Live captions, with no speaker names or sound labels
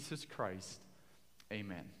Jesus Christ.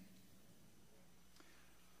 Amen.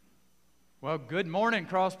 Well, good morning,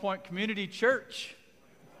 Crosspoint Community Church.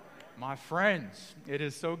 My friends, it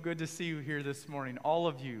is so good to see you here this morning, all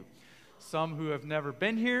of you. Some who have never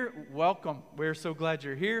been here, welcome. We're so glad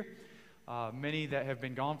you're here. Many that have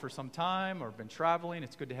been gone for some time or been traveling,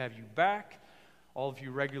 it's good to have you back. All of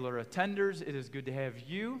you regular attenders, it is good to have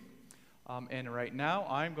you. And right now,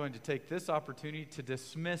 I'm going to take this opportunity to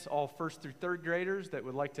dismiss all first through third graders that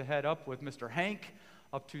would like to head up with Mr. Hank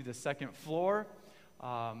up to the second floor.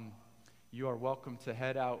 You are welcome to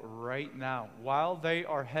head out right now. While they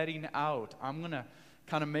are heading out, I'm going to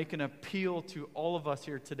kind of make an appeal to all of us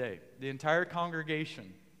here today, the entire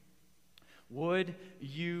congregation. Would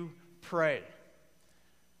you pray?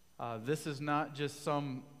 This is not just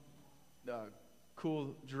some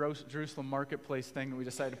cool Jerusalem marketplace thing that we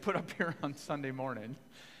decided to put up here on Sunday morning.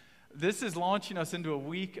 This is launching us into a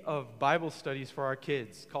week of Bible studies for our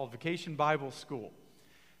kids called Vacation Bible School.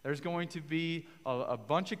 There's going to be a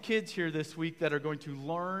bunch of kids here this week that are going to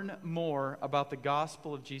learn more about the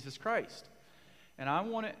gospel of Jesus Christ. And I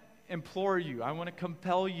want to implore you, I want to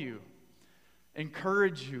compel you,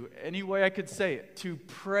 encourage you, any way I could say it, to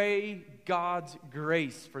pray God's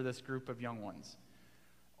grace for this group of young ones.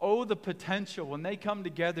 Oh, the potential when they come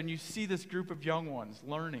together and you see this group of young ones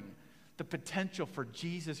learning the potential for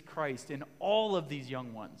Jesus Christ in all of these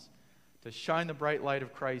young ones to shine the bright light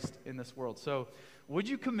of Christ in this world. So would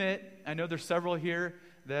you commit? I know there's several here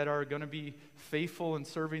that are going to be faithful in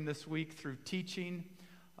serving this week through teaching.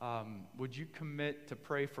 Would you commit to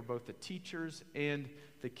pray for both the teachers and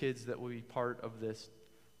the kids that will be part of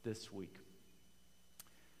this week?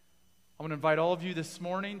 I'm going to invite all of you this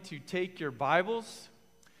morning to take your Bibles,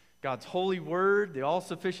 God's holy word, the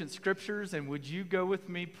all-sufficient scriptures, and would you go with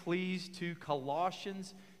me, please, to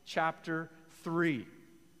Colossians chapter 3.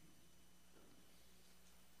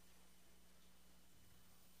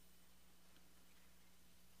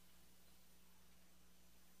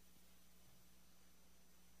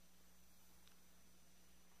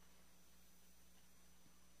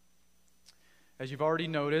 As you've already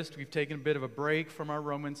noticed, we've taken a bit of a break from our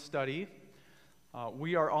Romans study.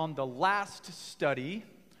 We are on the last study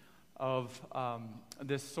of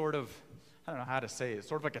this sort of, I don't know how to say it,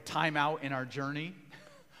 sort of like a timeout in our journey.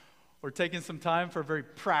 We're taking some time for a very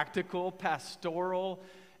practical, pastoral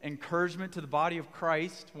encouragement to the body of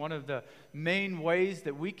Christ. One of the main ways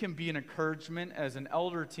that we can be an encouragement as an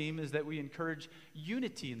elder team is that we encourage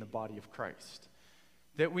unity in the body of Christ,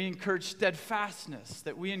 that we encourage steadfastness,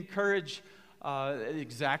 that we encourage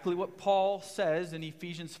exactly what Paul says in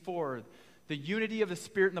Ephesians 4, the unity of the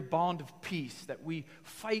Spirit and the bond of peace, that we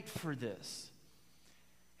fight for this.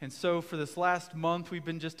 And so for this last month, we've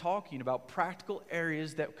been just talking about practical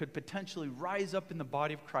areas that could potentially rise up in the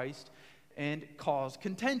body of Christ and cause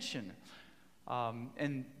contention.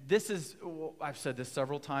 And this is, I've said this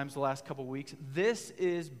several times the last couple weeks, this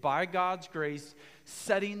is, by God's grace,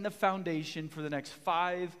 setting the foundation for the next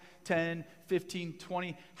 5, 10, 15,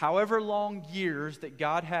 20, however long years that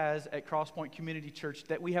God has at Crosspoint Community Church,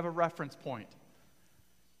 that we have a reference point.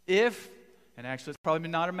 If, and actually it's probably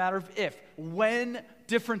not a matter of if, when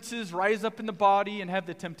differences rise up in the body and have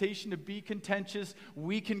the temptation to be contentious,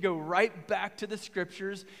 we can go right back to the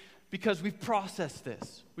scriptures because we've processed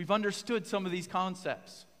this. We've understood some of these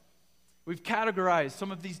concepts. We've categorized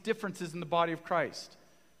some of these differences in the body of Christ.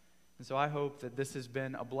 And so I hope that this has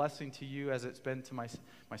been a blessing to you as it's been to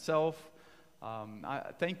myself.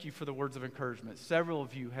 I thank you for the words of encouragement. Several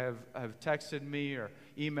of you have texted me or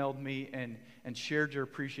emailed me and shared your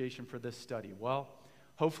appreciation for this study. Well,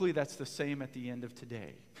 hopefully that's the same at the end of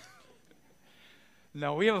today.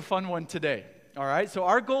 No, we have a fun one today. All right, so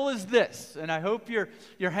our goal is this, and I hope you're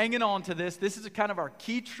hanging on to this. This is a kind of our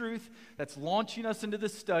key truth that's launching us into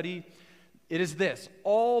this study. It is this: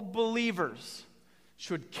 all believers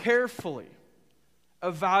should carefully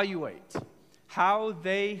evaluate how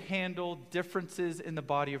they handle differences in the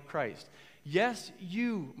body of Christ. Yes,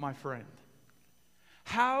 you, my friend.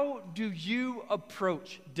 How do you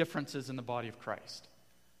approach differences in the body of Christ?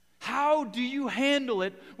 How do you handle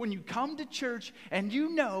it when you come to church and you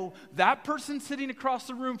know that person sitting across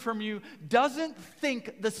the room from you doesn't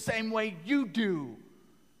think the same way you do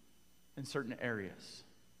in certain areas?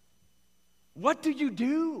 What do you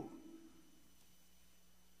do?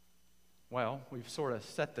 Well, we've sort of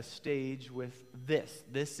set the stage with this.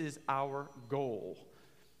 This is our goal.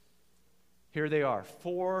 Here they are,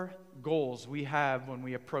 4 goals we have when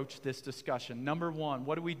we approach this discussion. Number 1,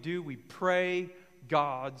 what do? We pray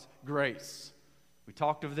God's grace. We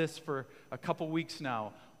talked of this for a couple weeks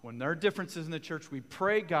now. when there are differences in the church, we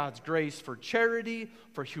pray God's grace for charity,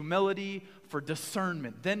 for humility, for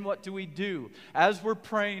discernment. Then what do? As we're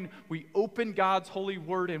praying, we open God's holy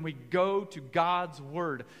word and we go to God's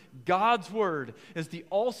word. God's word is the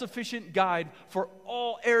all-sufficient guide for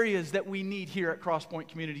all areas that we need here at Crosspoint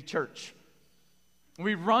Community Church.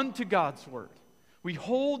 We run to God's word. We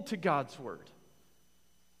hold to God's word.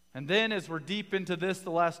 And then as we're deep into this the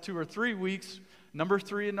last 2 or 3 weeks, number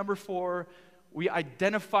 3 and number 4, we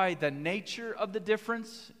identify the nature of the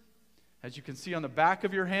difference. As you can see on the back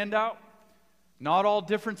of your handout, not all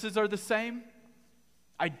differences are the same.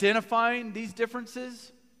 Identifying these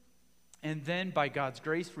differences, and then by God's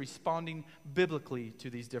grace, responding biblically to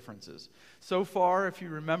these differences. So far, if you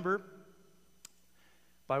remember,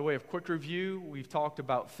 by way of quick review, we've talked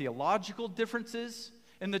about theological differences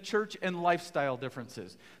in the church and lifestyle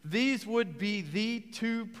differences. These would be the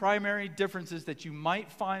 2 primary differences that you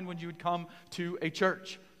might find when you would come to a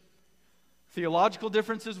church. Theological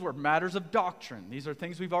differences were matters of doctrine. These are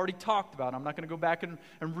things we've already talked about. I'm not going to go back and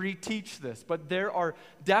reteach this, but there are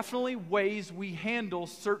definitely ways we handle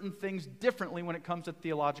certain things differently when it comes to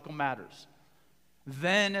theological matters.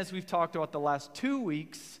 Then, as we've talked about the last 2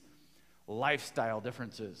 weeks, lifestyle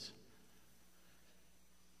differences.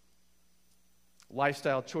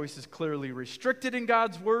 Lifestyle choices clearly restricted in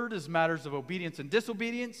God's word as matters of obedience and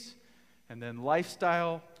disobedience. And then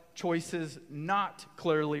lifestyle choices not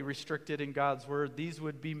clearly restricted in God's word. These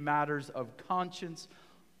would be matters of conscience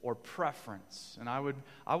or preference. And I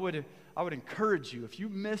would encourage you, if you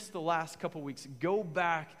missed the last couple weeks, go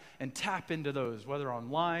back and tap into those, whether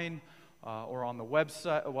online or on the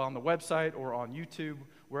website, or on YouTube,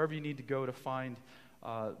 wherever you need to go to find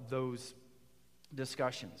those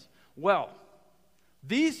discussions. Well,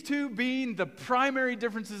 these 2 being the primary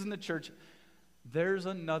differences in the church, there's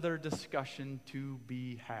another discussion to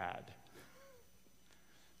be had.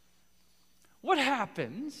 What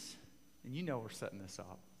happens, and you know we're setting this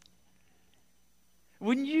up,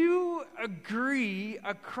 when you agree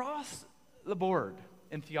across the board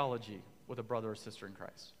in theology with a brother or sister in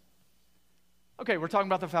Christ? Okay, we're talking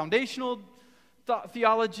about the foundational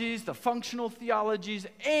theologies, the functional theologies,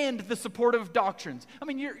 and the supportive doctrines. I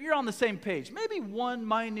mean, you're on the same page. Maybe one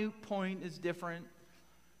minute point is different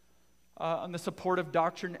on the supportive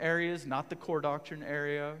doctrine areas, not the core doctrine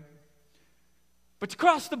area. But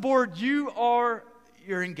across the board, you're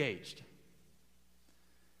engaged.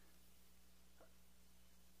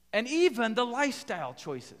 And even the lifestyle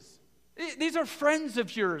choices. These are friends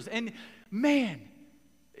of yours, and man,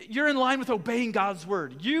 you're in line with obeying God's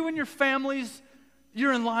word. You and your families,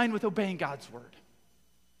 you're in line with obeying God's word.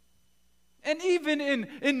 And even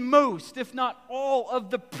in most, if not all, of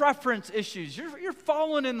the preference issues, you're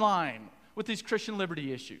following in line with these Christian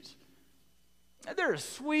liberty issues. And they're a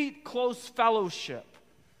sweet, close fellowship.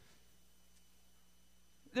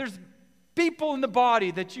 There's people in the body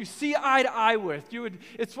that you see eye to eye with.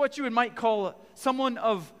 It's what you might call someone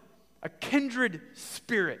of a kindred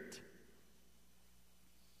spirit.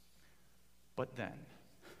 But then,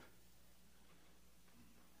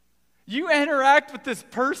 you interact with this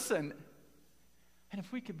person, and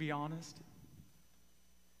if we could be honest,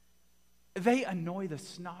 they annoy the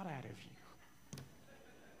snot out of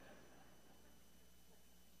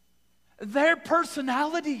you. Their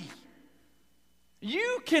personality.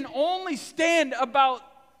 You can only stand about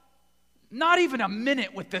not even a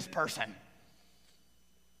minute with this person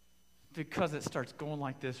because it starts going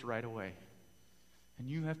like this right away. And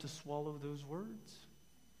you have to swallow those words.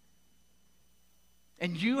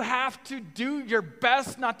 And you have to do your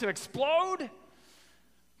best not to explode.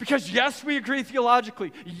 Because yes, we agree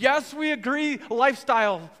theologically. Yes, we agree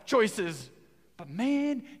lifestyle choices. But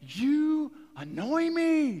man, you annoy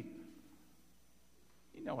me.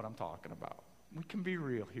 You know what I'm talking about. We can be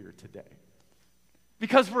real here today.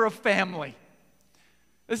 Because we're a family.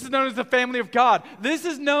 This is known as the family of God. This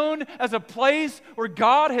is known as a place where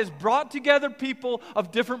God has brought together people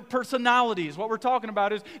of different personalities. What we're talking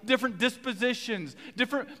about is different dispositions,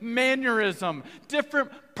 different mannerism,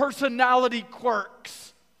 different personality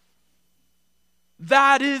quirks.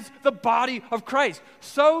 That is the body of Christ.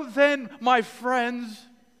 So then, my friends,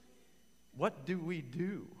 what do we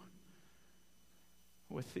do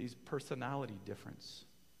with these personality differences?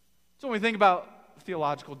 So when we think about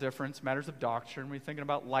theological difference, matters of doctrine, we're thinking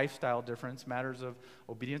about lifestyle difference, matters of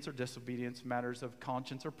obedience or disobedience, matters of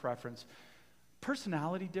conscience or preference.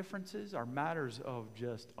 Personality differences are matters of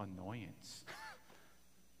just annoyance,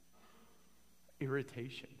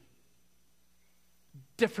 irritation.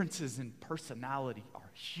 Differences in personality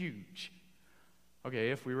are huge.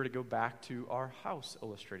 Okay, if we were to go back to our house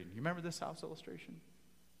illustration. You remember this house illustration?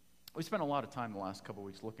 We spent a lot of time the last couple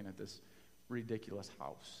weeks looking at this ridiculous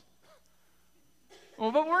house.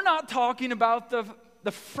 Well, but we're not talking about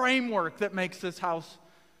the framework that makes this house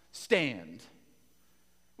stand.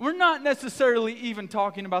 We're not necessarily even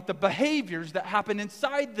talking about the behaviors that happen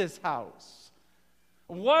inside this house.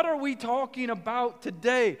 What are we talking about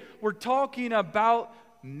today? We're talking about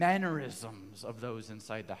mannerisms of those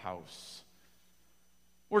inside the house.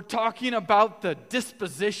 We're talking about the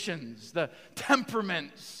dispositions, the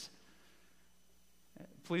temperaments.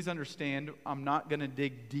 Please understand, I'm not going to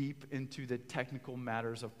dig deep into the technical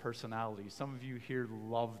matters of personality. Some of you here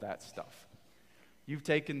love that stuff. You've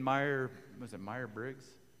taken Myers-Briggs?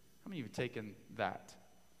 How many of you have taken that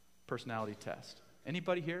personality test?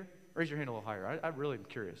 Anybody here? Raise your hand a little higher. I really am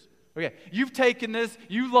curious. Okay, you've taken this.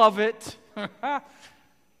 You love it.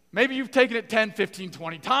 Maybe you've taken it 10, 15,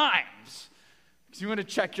 20 times. Because you want to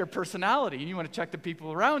check your personality. And you want to check the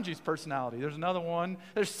people around you's personality. There's another one.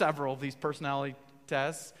 There's several of these personality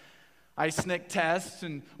tests. ISNCC tests.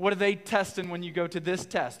 And what are they testing when you go to this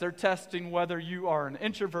test? They're testing whether you are an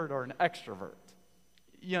introvert or an extrovert.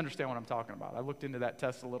 You understand what I'm talking about. I looked into that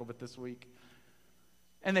test a little bit this week.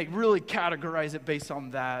 And they really categorize it based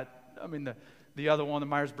on that. I mean, the other one, the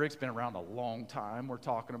Myers-Briggs, been around a long time. We're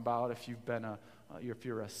talking about if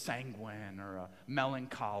you're a sanguine or a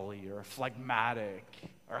melancholy or a phlegmatic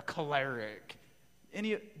or a choleric.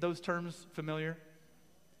 Any of those terms familiar?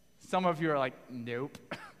 Some of you are like, nope.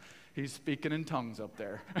 He's speaking in tongues up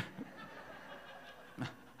there.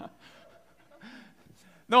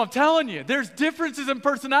 No, I'm telling you, there's differences in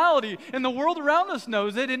personality, and the world around us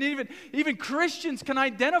knows it, and even Christians can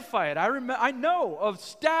identify it. I know of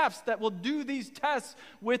staffs that will do these tests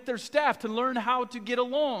with their staff to learn how to get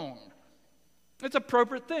along. It's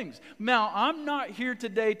appropriate things. Now, I'm not here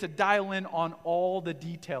today to dial in on all the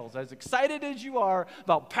details. As excited as you are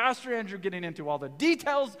about Pastor Andrew getting into all the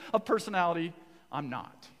details of personality, I'm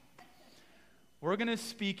not. We're going to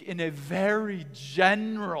speak in a very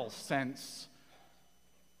general sense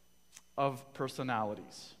of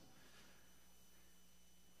personalities.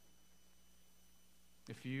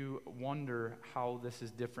 If you wonder how this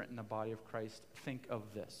is different in the body of Christ, think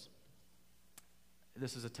of this.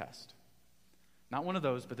 This is a test. Not one of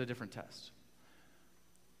those, but a different test.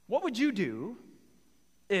 What would you do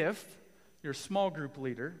if your small group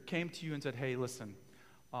leader came to you and said, hey, listen,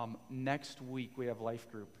 next week we have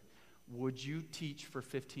life group. Would you teach for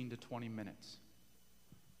 15 to 20 minutes?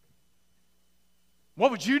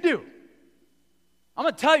 What would you do? I'm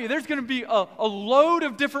going to tell you, there's going to be a load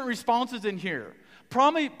of different responses in here.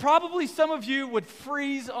 Probably some of you would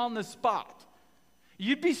freeze on the spot.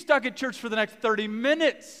 You'd be stuck at church for the next 30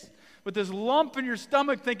 minutes with this lump in your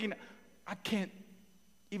stomach thinking, I can't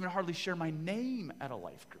even hardly share my name at a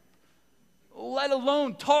life group, let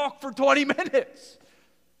alone talk for 20 minutes.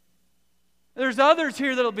 There's others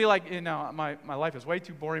here that'll be like, my life is way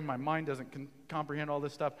too boring. My mind doesn't comprehend all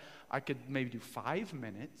this stuff. I could maybe do 5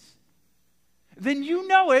 minutes. Then you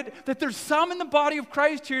know it that there's some in the body of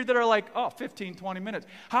Christ here that are like, 15, 20 minutes.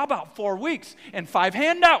 How about 4 weeks and 5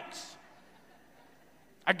 handouts?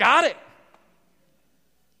 I got it.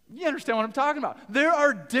 You understand what I'm talking about. There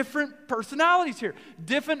are different personalities here,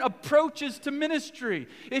 different approaches to ministry.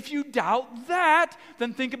 If you doubt that,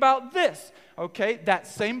 then think about this. Okay, that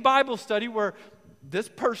same Bible study where this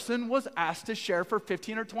person was asked to share for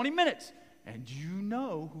 15 or 20 minutes. And you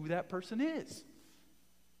know who that person is.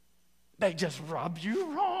 They just rub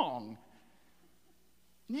you wrong.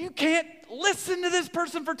 You can't listen to this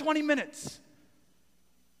person for 20 minutes.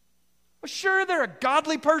 Well, sure, they're a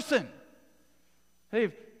godly person.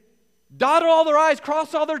 They've dotted all their I's,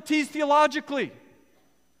 crossed all their T's theologically.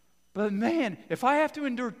 But man, if I have to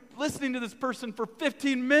endure listening to this person for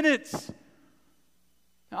 15 minutes,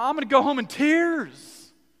 I'm going to go home in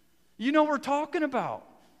tears. You know what we're talking about.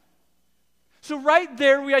 So right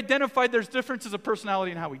there, we identified there's differences of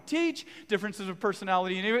personality in how we teach, differences of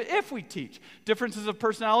personality in if we teach, differences of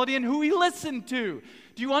personality in who we listen to.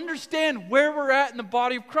 Do you understand where we're at in the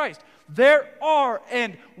body of Christ? There are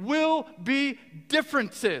and will be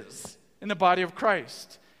differences in the body of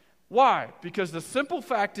Christ. Why? Because the simple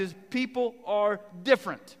fact is people are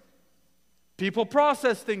different. People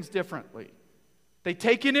process things differently. They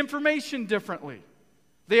take in information differently.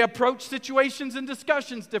 They approach situations and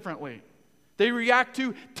discussions differently. They react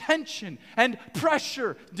to tension and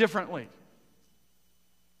pressure differently.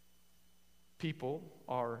 People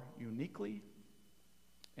are uniquely,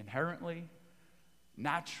 inherently,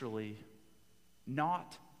 naturally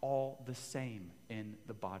not all the same in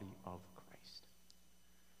the body of Christ.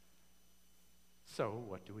 So,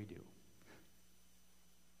 what do we do?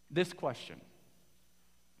 This question.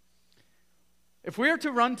 If we are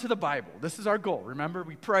to run to the Bible, this is our goal. Remember,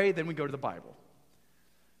 we pray, then we go to the Bible.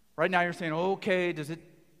 Right now you're saying, okay, does it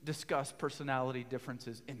discuss personality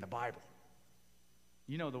differences in the Bible?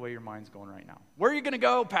 You know the way your mind's going right now. Where are you going to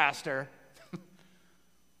go, Pastor?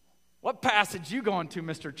 What passage you going to,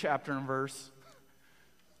 Mr. Chapter and Verse?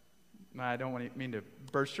 I don't mean to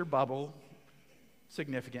burst your bubble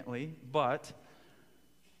significantly, but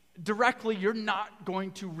directly you're not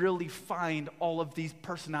going to really find all of these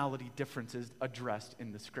personality differences addressed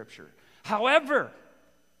in the Scripture. However,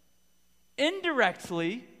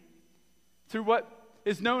 indirectly, through what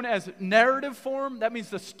is known as narrative form, that means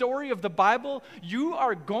the story of the Bible, you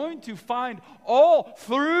are going to find all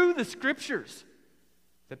through the Scriptures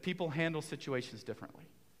that people handle situations differently.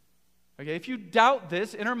 Okay, if you doubt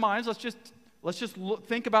this, in our minds, let's just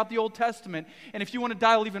think about the Old Testament. And if you want to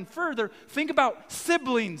dial even further, think about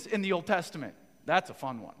siblings in the Old Testament. That's a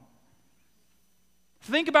fun one.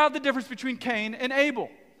 Think about the difference between Cain and Abel.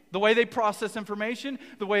 The way they process information,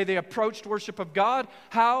 the way they approached worship of God,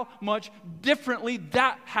 how much differently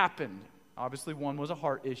that happened. Obviously, one was a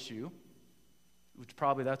heart issue, which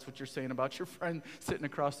probably that's what you're saying about your friend sitting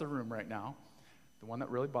across the room right now. The one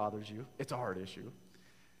that really bothers you. It's a heart issue.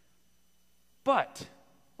 But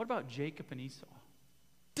what about Jacob and Esau?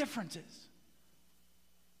 Differences.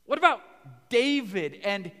 What about David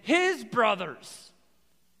and his brothers?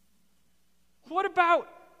 What about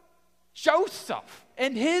Joseph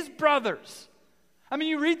and his brothers? I mean,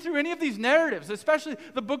 you read through any of these narratives, especially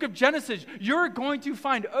the book of Genesis, you're going to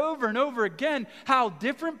find over and over again how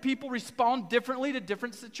different people respond differently to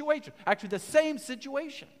different situations. Actually, the same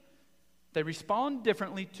situation. They respond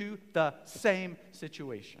differently to the same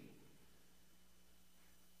situation.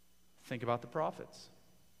 Think about the prophets.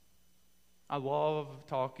 I love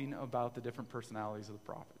talking about the different personalities of the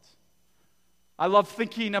prophets. I love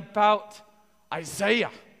thinking about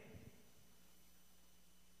Isaiah.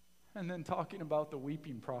 And then talking about the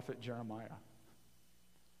weeping prophet Jeremiah.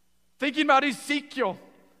 Thinking about Ezekiel.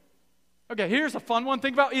 Okay, here's a fun one.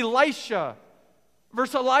 Think about Elisha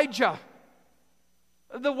versus Elijah.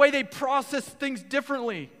 The way they process things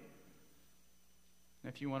differently.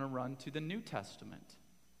 And if you want to run to the New Testament,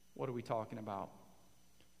 what are we talking about?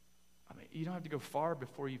 I mean, you don't have to go far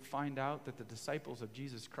before you find out that the disciples of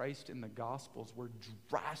Jesus Christ in the Gospels were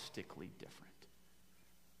drastically different.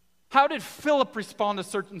 How did Philip respond to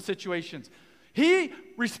certain situations? He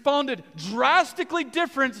responded drastically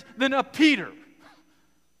different than a Peter.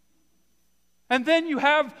 And then you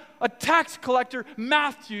have a tax collector,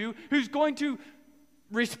 Matthew, who's going to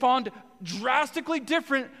respond drastically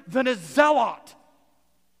different than a zealot.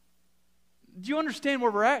 Do you understand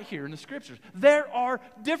where we're at here in the Scriptures? There are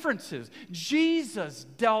differences. Jesus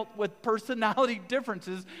dealt with personality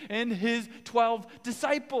differences in his 12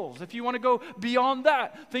 disciples. If you want to go beyond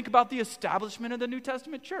that, think about the establishment of the New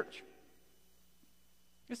Testament church.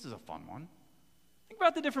 This is a fun one. Think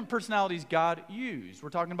about the different personalities God used. We're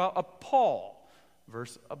talking about a Paul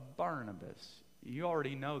versus a Barnabas. You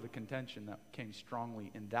already know the contention that came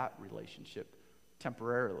strongly in that relationship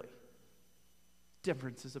temporarily.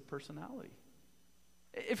 Differences of personality.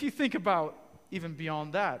 If you think about even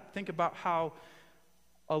beyond that, think about how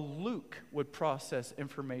a Luke would process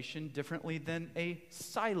information differently than a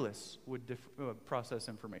Silas would process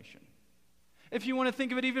information. If you want to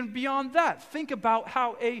think of it even beyond that, think about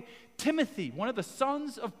how a Timothy, one of the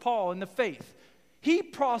sons of Paul in the faith, he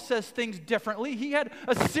processed things differently. He had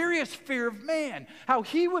a serious fear of man. How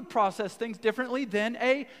he would process things differently than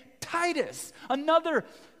a Titus, another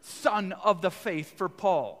son of the faith for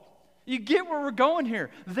Paul. You get where we're going here.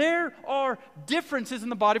 There are differences in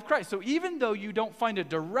the body of Christ. So even though you don't find a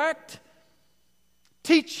direct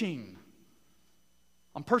teaching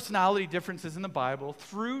on personality differences in the Bible,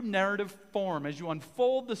 through narrative form, as you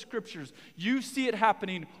unfold the Scriptures, you see it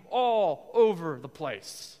happening all over the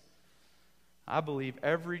place. I believe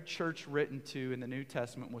every church written to in the New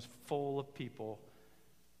Testament was full of people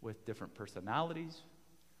with different personalities,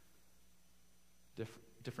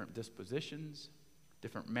 different dispositions,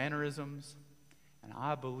 different mannerisms. And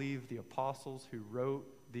I believe the apostles who wrote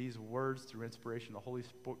these words through inspiration of the Holy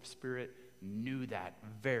Spirit knew that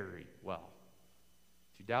very well.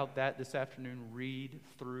 If you doubt that this afternoon, read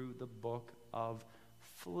through the book of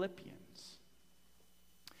Philippians.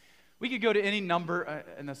 We could go to any number,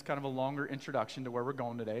 and that's kind of a longer introduction to where we're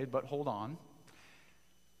going today, but hold on.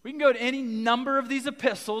 We can go to any number of these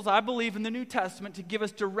epistles, I believe, in the New Testament to give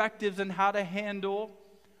us directives on how to handle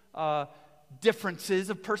differences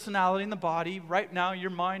of personality in the body. Right now, your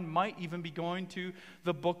mind might even be going to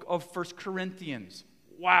the book of 1 Corinthians.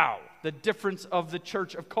 Wow, the difference of the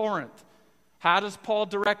church of Corinth. How does Paul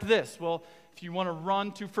direct this? Well, if you want to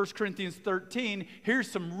run to 1 Corinthians 13,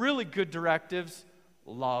 here's some really good directives.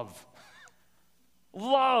 Love.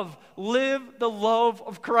 Love. Live the love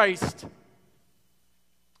of Christ.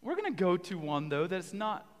 We're going to go to one, though, that's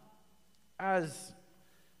not as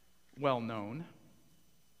well known.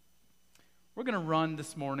 We're going to run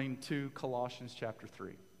this morning to Colossians chapter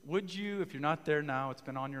 3. Would you, if you're not there now, it's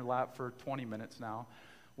been on your lap for 20 minutes now,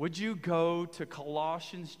 would you go to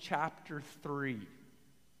Colossians chapter 3?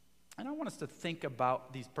 And I want us to think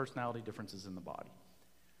about these personality differences in the body.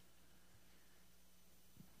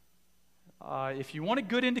 If you want a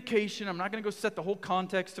good indication, I'm not going to go set the whole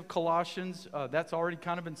context of Colossians. That's already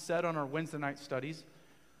kind of been said on our Wednesday night studies.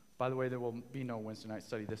 By the way, there will be no Wednesday night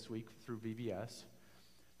study this week through VBS.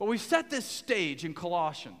 But we set this stage in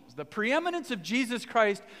Colossians. The preeminence of Jesus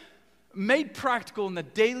Christ made practical in the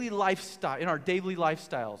daily lifestyle, in our daily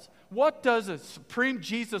lifestyles. What does a supreme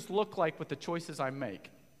Jesus look like with the choices I make?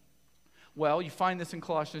 Well, you find this in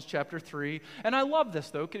Colossians chapter 3. And I love this,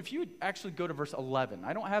 though. If you would actually go to verse 11.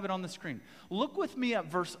 I don't have it on the screen. Look with me at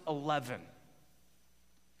verse 11.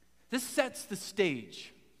 This sets the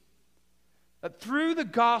stage. That through the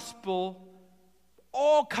gospel,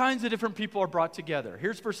 all kinds of different people are brought together.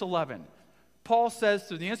 Here's verse 11. Paul says,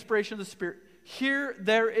 through the inspiration of the Spirit, here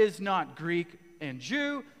there is not Greek and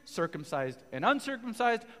Jew, circumcised and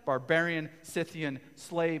uncircumcised, barbarian, Scythian,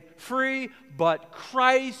 slave, free, but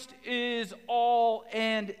Christ is all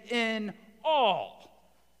and in all.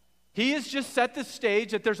 He has just set the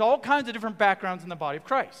stage that there's all kinds of different backgrounds in the body of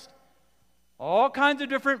Christ. All kinds of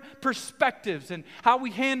different perspectives and how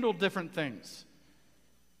we handle different things.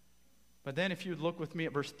 But then if you look with me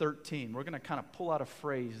at verse 13, we're going to kind of pull out a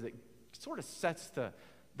phrase that sort of sets the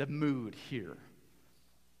mood here.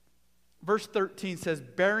 Verse 13 says,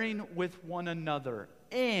 bearing with one another,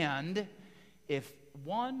 and if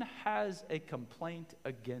one has a complaint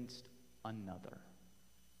against another.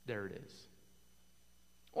 There it is.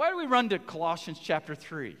 Why do we run to Colossians chapter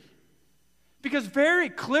 3? Because very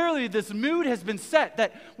clearly this mood has been set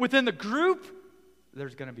that within the group,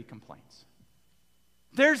 there's going to be complaints.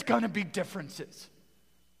 There's going to be differences.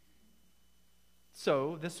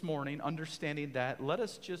 So this morning, understanding that, let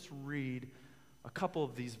us just read a couple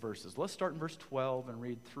of these verses. Let's start in verse 12 and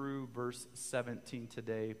read through verse 17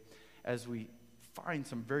 today as we find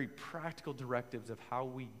some very practical directives of how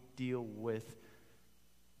we deal with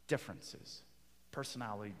differences,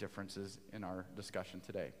 personality differences in our discussion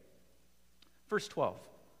today. Verse 12.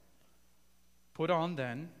 Put on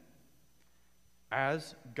then,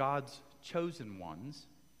 as God's chosen ones,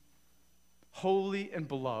 holy and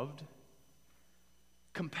beloved,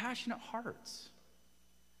 compassionate hearts,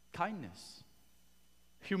 kindness,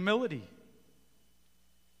 humility,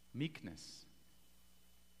 meekness,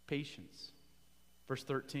 patience. Verse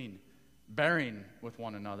 13, bearing with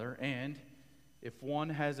one another, and if one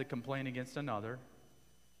has a complaint against another,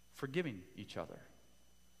 forgiving each other.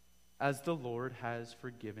 As the Lord has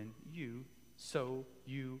forgiven you, so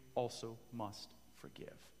you also must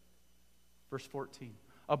forgive. Verse 14,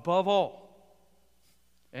 above all,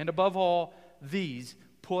 these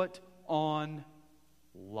put on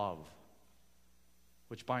love,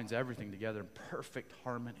 which binds everything together in perfect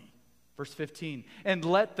harmony. Verse 15, and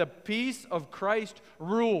let the peace of Christ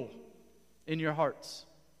rule in your hearts,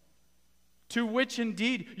 to which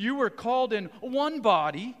indeed you were called in one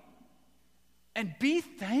body, and be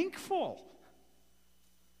thankful.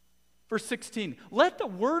 Verse 16, let the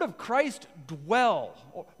word of Christ dwell,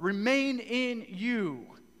 or remain in you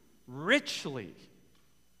richly,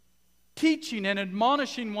 teaching and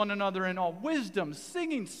admonishing one another in all wisdom,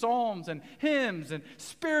 singing psalms and hymns and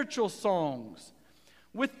spiritual songs,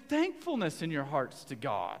 with thankfulness in your hearts to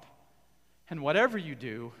God. And whatever you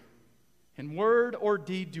do, in word or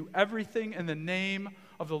deed, do everything in the name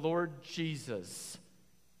of the Lord Jesus,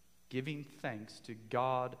 giving thanks to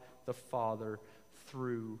God the Father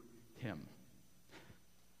through Him.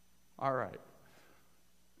 All right.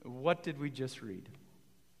 What did we just read?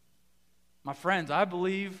 My friends, I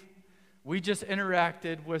believe we just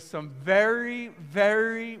interacted with some very,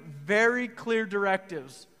 very, very clear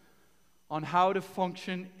directives on how to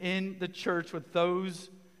function in the church with those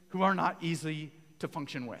who are not easy to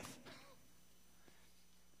function with.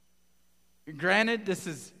 Granted,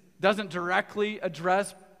 this doesn't directly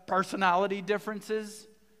address personality differences,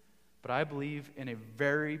 but I believe in a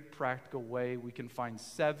very practical way we can find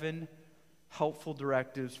 7 helpful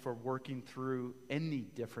directives for working through any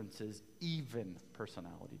differences, even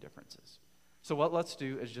personality differences. So what let's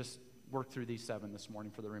do is just work through these 7 this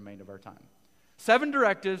morning for the remainder of our time. 7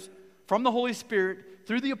 directives from the Holy Spirit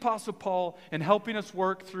through the Apostle Paul and helping us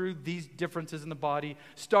work through these differences in the body,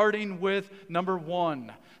 starting with number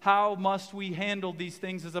 1. How must we handle these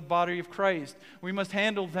things as a body of Christ? We must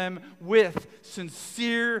handle them with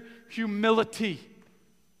sincere humility.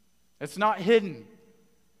 It's not hidden.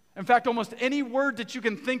 In fact, almost any word that you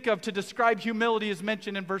can think of to describe humility is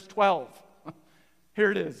mentioned in verse 12.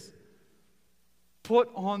 Here it is. Put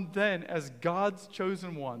on then as God's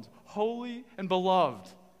chosen ones, holy and beloved.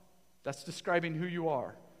 That's describing who you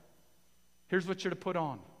are. Here's what you're to put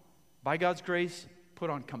on. By God's grace, put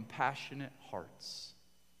on compassionate hearts,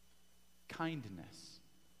 kindness,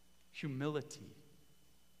 humility,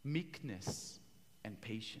 meekness, and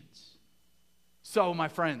patience. So, my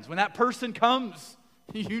friends, when that person comes,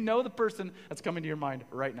 you know the person that's coming to your mind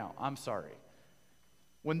right now. I'm sorry.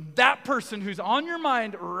 When that person who's on your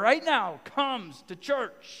mind right now comes to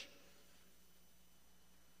church,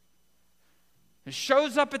 and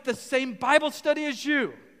shows up at the same Bible study as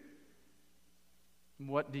you,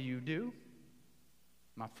 what do?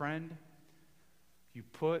 My friend, you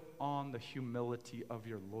put on the humility of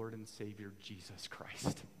your Lord and Savior, Jesus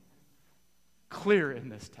Christ. Clear in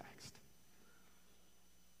this text.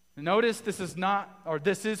 Notice this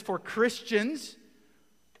is for Christians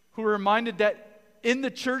who are reminded that in the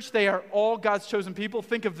church they are all God's chosen people.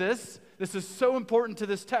 Think of this. This is so important to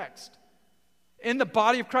this text. In the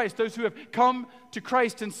body of Christ, those who have come to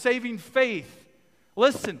Christ in saving faith.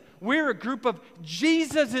 Listen, we're a group of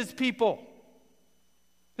Jesus' people.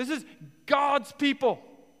 This is God's people.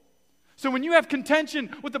 So when you have contention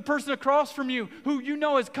with the person across from you who you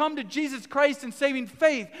know has come to Jesus Christ in saving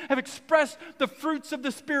faith, have expressed the fruits of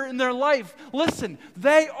the Spirit in their life, listen,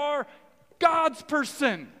 they are God's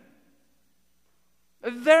person.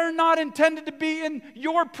 They're not intended to be in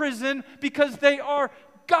your prison because they are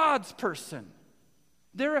God's person.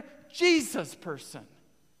 They're a Jesus person.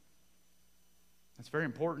 That's very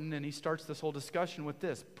important, and he starts this whole discussion with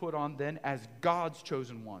this. Put on then as God's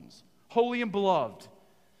chosen ones, holy and beloved.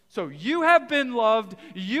 So you have been loved,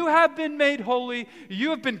 you have been made holy, you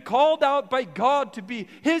have been called out by God to be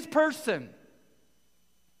his person.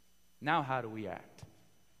 Now how do we act?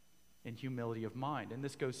 In humility of mind. And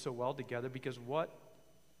this goes so well together because what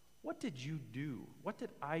did you do? What did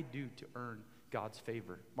I do to earn God's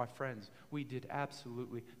favor? My friends, we did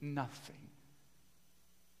absolutely nothing.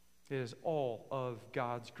 It is all of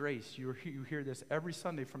God's grace. You hear this every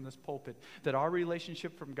Sunday from this pulpit, that our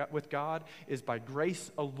relationship with God is by grace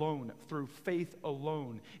alone, through faith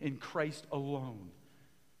alone, in Christ alone.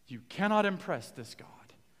 You cannot impress this God.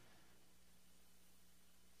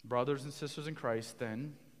 Brothers and sisters in Christ,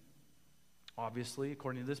 then, obviously,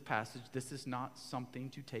 according to this passage, this is not something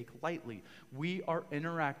to take lightly. We are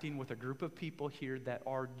interacting with a group of people here that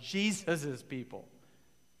are Jesus' people.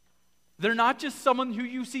 They're not just someone who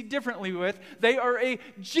you see differently with. They are a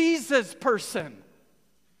Jesus person.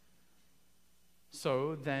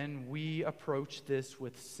 So then we approach this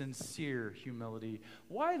with sincere humility.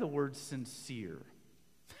 Why the word sincere?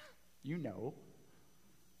 You know.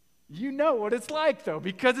 You know what it's like, though,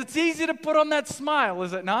 because it's easy to put on that smile,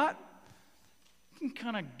 is it not? You can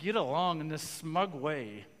kind of get along in this smug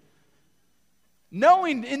way.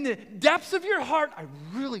 Knowing in the depths of your heart, I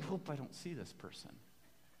really hope I don't see this person.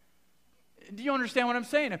 Do you understand what I'm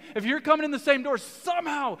saying? If you're coming in the same door,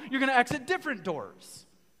 somehow you're going to exit different doors.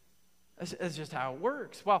 That's just how it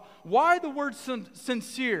works. Well, why the word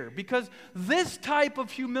sincere? Because this type of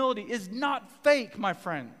humility is not fake, my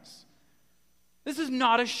friends. This is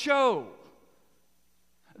not a show.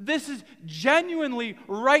 This is genuinely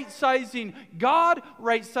right-sizing God,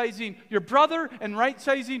 right-sizing your brother, and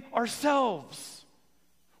right-sizing ourselves.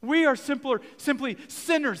 We are simply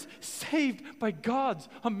sinners saved by God's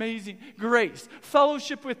amazing grace.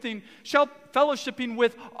 Fellowshipping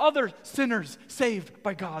with other sinners saved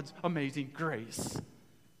by God's amazing grace.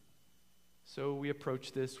 So we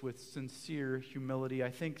approach this with sincere humility. I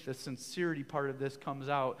think the sincerity part of this comes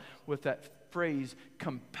out with that phrase,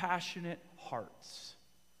 compassionate hearts.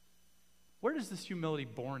 Where is this humility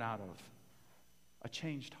born out of? A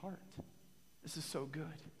changed heart. This is so good.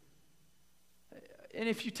 And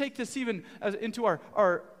if you take this even into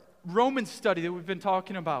our Roman study that we've been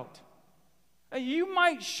talking about, you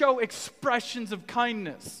might show expressions of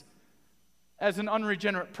kindness as an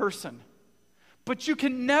unregenerate person, but you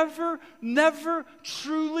can never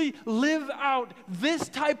truly live out this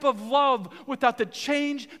type of love without the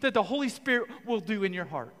change that the Holy Spirit will do in your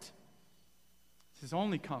heart. This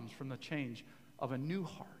only comes from the change of a new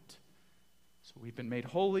heart. So we've been made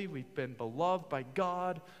holy, we've been beloved by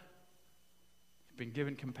God, been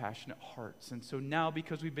given compassionate hearts. And so now,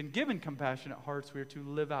 because we've been given compassionate hearts, we are to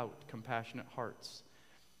live out compassionate hearts.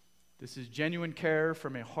 This is genuine care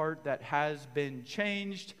from a heart that has been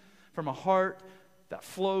changed, from a heart that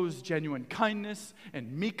flows genuine kindness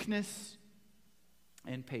and meekness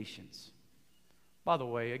and patience. By the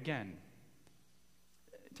way, again,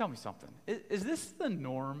 tell me something. Is this the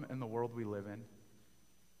norm in the world we live in?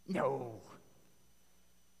 No.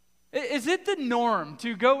 Is it the norm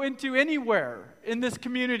to go into anywhere in this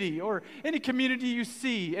community or any community you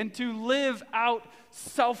see and to live out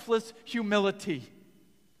selfless humility?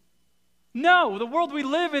 No, the world we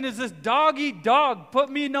live in is this dog-eat-dog, put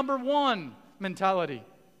me number one mentality.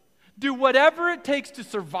 Do whatever it takes to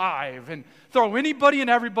survive and throw anybody and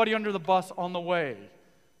everybody under the bus on the way.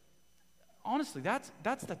 Honestly,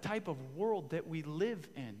 that's the type of world that we live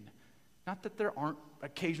in. Not that there aren't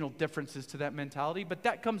occasional differences to that mentality, but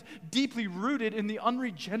that comes deeply rooted in the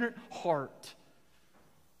unregenerate heart.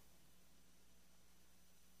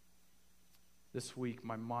 This week,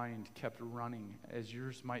 my mind kept running, as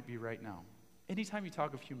yours might be right now. Anytime you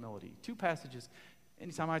talk of humility, two passages,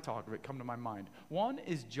 anytime I talk of it, come to my mind. One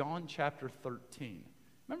is John chapter 13.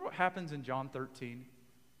 Remember what happens in John 13?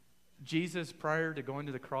 Jesus, prior to going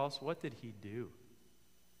to the cross, what did he do?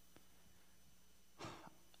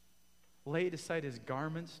 Laid aside his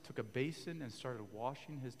garments, took a basin, and started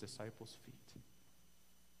washing his disciples' feet.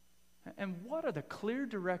 And what are the clear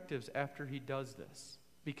directives after he does this?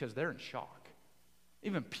 Because they're in shock.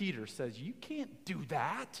 Even Peter says, you can't do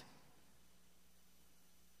that.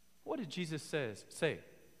 What did Jesus say?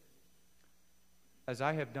 As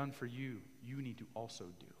I have done for you, you need to also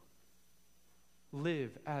do.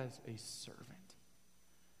 Live as a servant.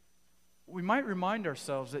 We might remind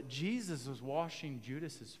ourselves that Jesus was washing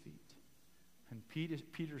Judas's feet, and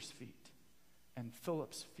Peter's feet, and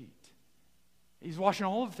Philip's feet. He's washing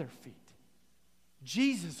all of their feet.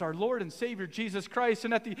 Jesus, our Lord and Savior, Jesus Christ.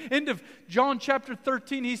 And at the end of John chapter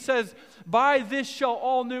 13, he says, by this shall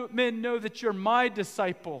all men know that you're my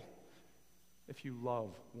disciple, if you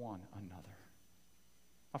love one another.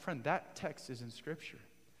 My friend, that text is in Scripture.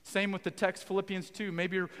 Same with the text Philippians 2.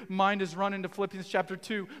 Maybe your mind is run into Philippians chapter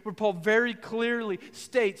 2, where Paul very clearly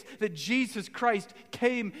states that Jesus Christ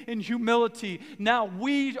came in humility. Now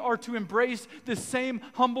we are to embrace the same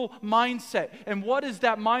humble mindset. And what is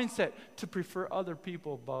that mindset? To prefer other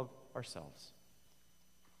people above ourselves.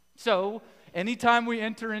 So, anytime we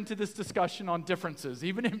enter into this discussion on differences,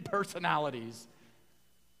 even in personalities,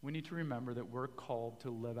 we need to remember that we're called to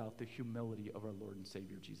live out the humility of our Lord and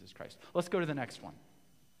Savior Jesus Christ. Let's go to the next one.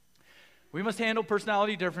 We must handle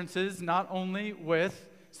personality differences not only with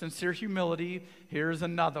sincere humility. Here's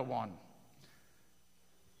another one.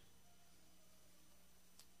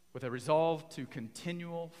 With a resolve to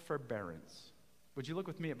continual forbearance. Would you look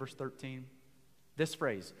with me at verse 13? This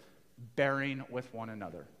phrase, bearing with one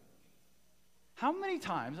another. How many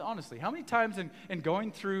times, honestly, in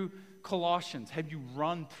going through Colossians have you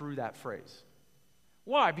run through that phrase?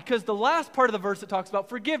 Why? Because the last part of the verse, it talks about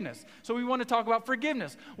forgiveness. So we want to talk about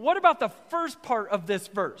forgiveness. What about the first part of this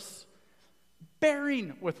verse?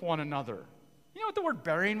 Bearing with one another. You know what the word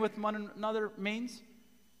bearing with one another means?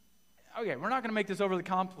 Okay, we're not going to make this overly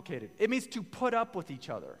complicated. It means to put up with each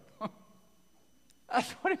other. That's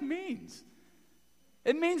what it means.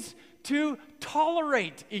 It means to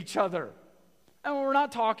tolerate each other. And we're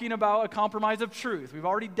not talking about a compromise of truth. We've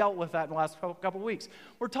already dealt with that in the last couple of weeks.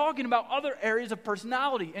 We're talking about other areas of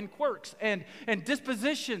personality and quirks and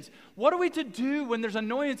dispositions. What are we to do when there's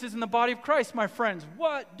annoyances in the body of Christ, my friends?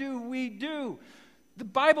 What do we do? The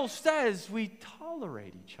Bible says we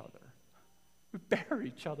tolerate each other. We bear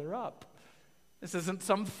each other up. This isn't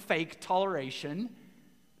some fake toleration.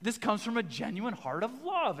 This comes from a genuine heart of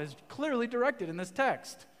love, as clearly directed in this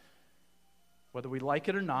text. Whether we like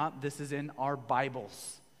it or not, this is in our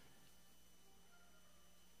Bibles.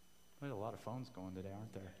 There's a lot of phones going today,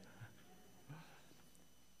 aren't there?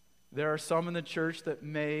 There are some in the church that you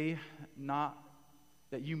may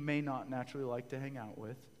not naturally like to hang out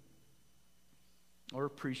with or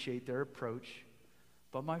appreciate their approach.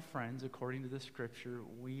 But my friends, according to the Scripture,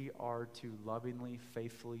 we are to lovingly,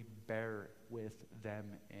 faithfully bear with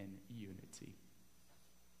them in unity.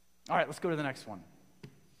 All right, let's go to the next one.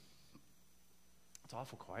 It's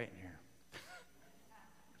awful quiet in here.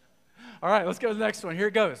 All right, let's go to the next one. Here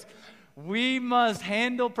it goes. We must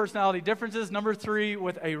handle personality differences, number 3,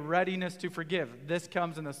 with a readiness to forgive. This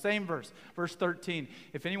comes in the same verse, verse 13.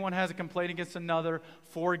 If anyone has a complaint against another,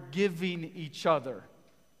 forgiving each other.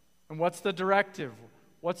 And what's the directive?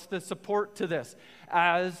 What's the support to this?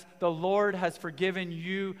 As the Lord has forgiven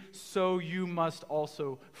you, so you must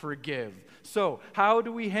also forgive. So, how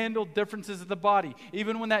do we handle differences of the body?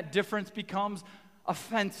 Even when that difference becomes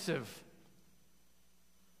offensive,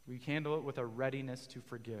 we handle it with a readiness to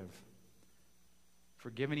forgive.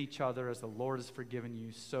 Forgiving each other as the Lord has forgiven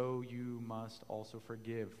you, so you must also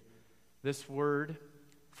forgive. This word,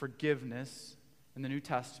 forgiveness, in the New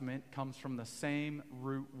Testament comes from the same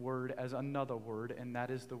root word as another word, and that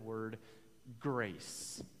is the word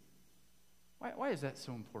grace. Why is that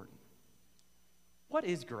so important? What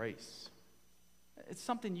is grace? It's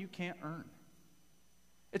something you can't earn.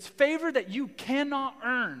 It's favor that you cannot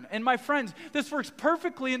earn. And my friends, this works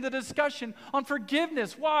perfectly in the discussion on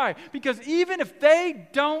forgiveness. Why? Because even if they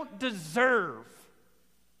don't deserve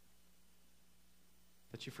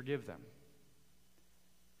that you forgive them,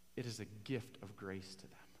 it is a gift of grace to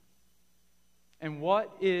them. And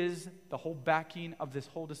what is the whole backing of this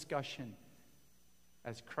whole discussion?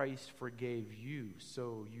 As Christ forgave you,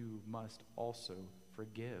 so you must also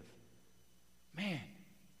forgive. Man,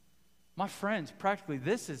 my friends, practically,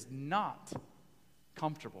 this is not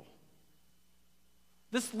comfortable.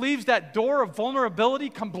 This leaves that door of vulnerability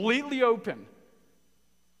completely open.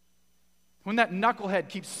 When that knucklehead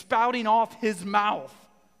keeps spouting off his mouth,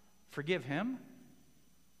 forgive him.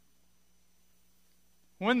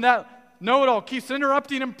 When that know-it-all keeps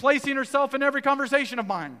interrupting and placing herself in every conversation of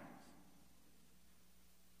mine,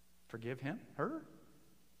 forgive him, her.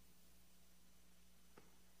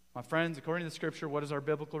 My friends, according to the Scripture, what is our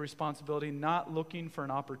biblical responsibility? Not looking for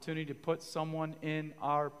an opportunity to put someone in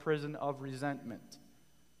our prison of resentment,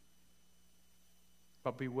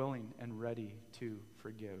 but be willing and ready to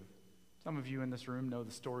forgive. Some of you in this room know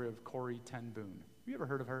the story of Corrie ten Boom. Have you ever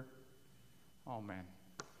heard of her? Oh, man.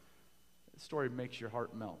 The story makes your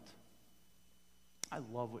heart melt. I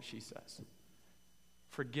love what she says.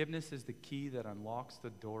 Forgiveness is the key that unlocks the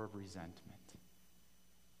door of resentment.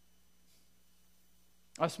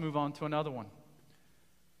 Let's move on to another one.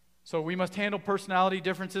 So we must handle personality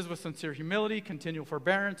differences with sincere humility, continual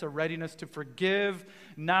forbearance, a readiness to forgive.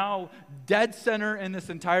 Now, dead center in this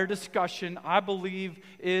entire discussion, I believe,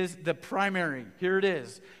 is the primary. Here it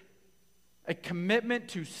is. A commitment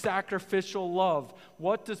to sacrificial love.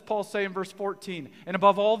 What does Paul say in verse 14? And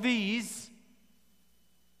above all these,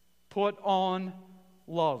 put on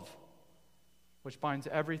love, which binds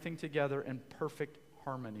everything together in perfect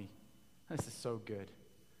harmony. This is so good.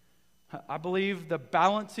 I believe the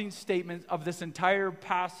balancing statement of this entire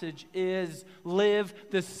passage is live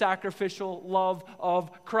this sacrificial love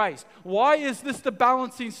of Christ. Why is this the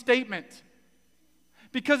balancing statement?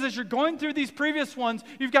 Because as you're going through these previous ones,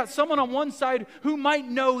 you've got someone on one side who might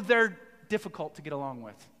know they're difficult to get along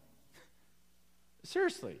with.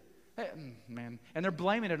 Seriously. Man. And they're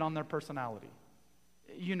blaming it on their personality.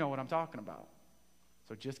 You know what I'm talking about.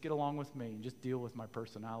 So just get along with me and just deal with my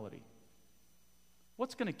personality.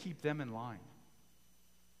 What's going to keep them in line?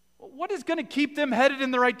 What is going to keep them headed in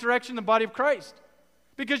the right direction in the body of Christ?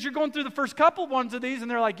 Because you're going through the first couple ones of these and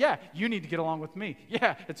they're like, yeah, you need to get along with me.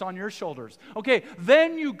 Yeah, it's on your shoulders. Okay,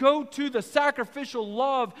 then you go to the sacrificial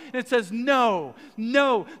love and it says, no,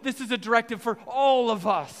 this is a directive for all of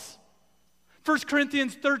us. 1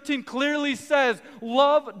 Corinthians 13 clearly says,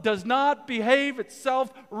 love does not behave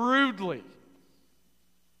itself rudely.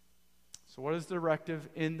 So what is the directive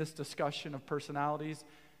in this discussion of personalities?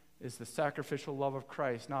 Is the sacrificial love of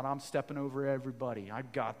Christ. Not I'm stepping over everybody.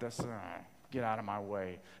 I've got this. Get out of my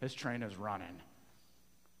way. This train is running.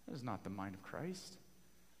 That is not the mind of Christ.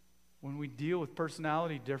 When we deal with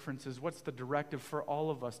personality differences, what's the directive for all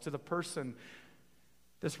of us? To the person,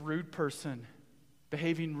 this rude person,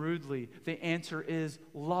 behaving rudely, the answer is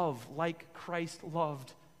love like Christ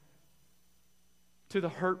loved. To the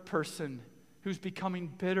hurt person who's becoming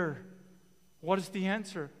bitter, what is the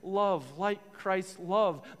answer? Love, like Christ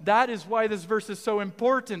loved. That is why this verse is so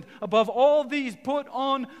important. Above all these, put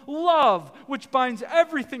on love, which binds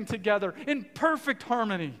everything together in perfect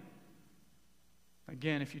harmony.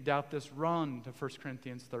 Again, if you doubt this, run to 1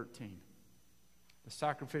 Corinthians 13. The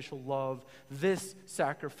sacrificial love, this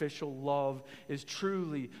sacrificial love is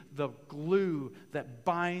truly the glue that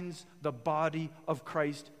binds the body of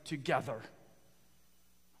Christ together.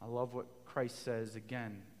 I love what Christ says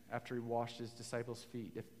again after he washed his disciples'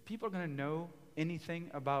 feet. If people are going to know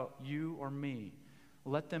anything about you or me,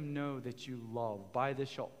 let them know that you love. By this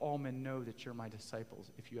shall all men know that you're my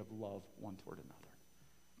disciples, if you have love one toward another.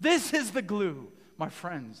 This is the glue, my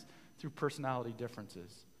friends, through personality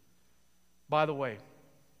differences. By the way,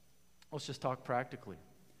 let's just talk practically.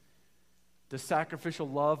 Does sacrificial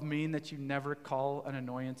love mean that you never call an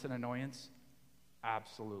annoyance an annoyance?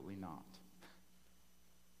 Absolutely not.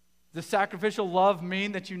 Does sacrificial love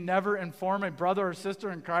mean that you never inform a brother or sister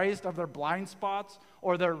in Christ of their blind spots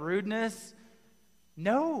or their rudeness?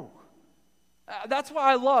 No. That's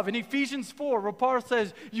why I love in Ephesians 4, where Paul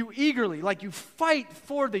says, you eagerly, like you fight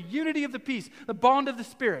for the unity of the peace, the bond of the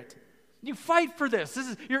Spirit. You fight for this.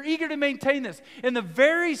 You're eager to maintain this. In the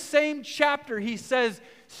very same chapter, he says,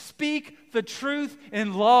 speak the truth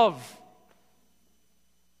in love.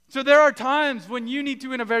 So there are times when you need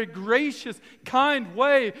to, in a very gracious, kind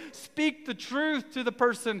way, speak the truth to the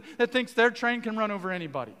person that thinks their train can run over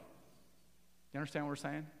anybody. You understand what we're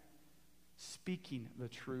saying? Speaking the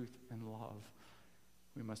truth in love.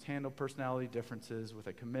 We must handle personality differences with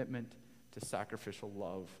a commitment to sacrificial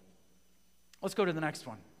love. Let's go to the next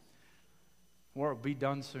one. Or it'll be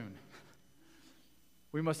done soon.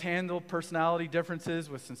 We must handle personality differences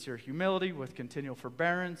with sincere humility, with continual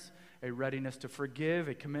forbearance, a readiness to forgive,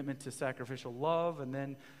 a commitment to sacrificial love, and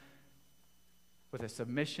then with a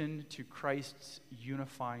submission to Christ's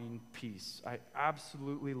unifying peace. I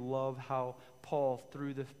absolutely love how Paul,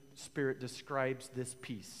 through the Spirit, describes this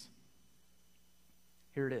peace.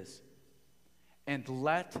 Here it is. And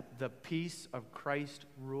let the peace of Christ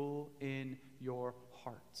rule in your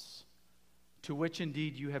hearts, to which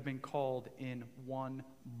indeed you have been called in one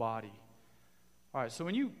body. All right, so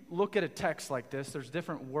when you look at a text like this, there's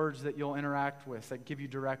different words that you'll interact with that give you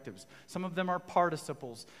directives. Some of them are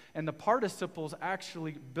participles, and the participles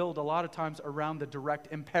actually build a lot of times around the direct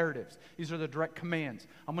imperatives. These are the direct commands.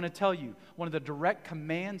 I'm going to tell you, one of the direct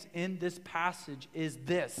commands in this passage is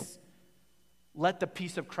this: let the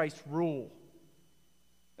peace of Christ rule.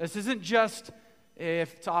 This isn't just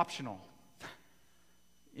if it's optional.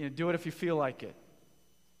 Do it if you feel like it.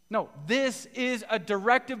 No, this is a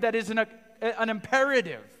directive that is an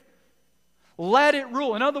imperative. Let it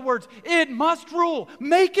rule. In other words, it must rule.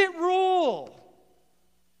 Make it rule.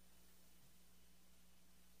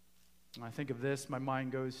 When I think of this, my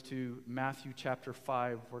mind goes to Matthew chapter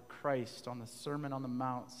 5, where Christ on the Sermon on the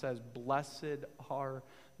Mount says, "Blessed are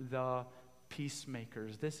the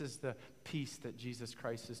peacemakers." This is the peace that Jesus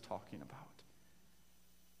Christ is talking about.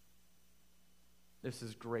 This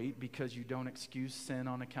is great because you don't excuse sin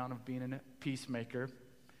on account of being a peacemaker,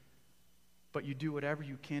 but you do whatever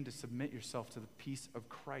you can to submit yourself to the peace of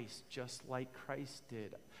Christ, just like Christ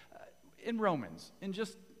did. In Romans,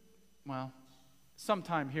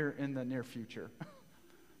 sometime here in the near future.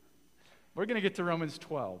 We're going to get to Romans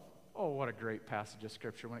 12. Oh, what a great passage of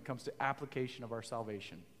Scripture when it comes to application of our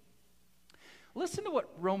salvation. Listen to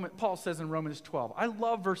what Paul says in Romans 12. I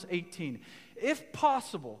love verse 18. If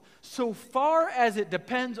possible, so far as it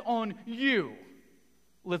depends on you,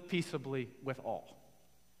 live peaceably with all.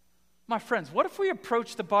 My friends, what if we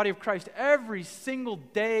approach the body of Christ every single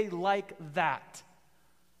day like that?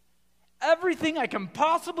 Everything I can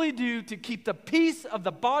possibly do to keep the peace of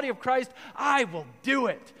the body of Christ, I will do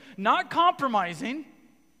it. Not compromising,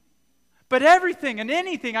 but everything and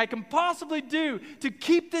anything I can possibly do to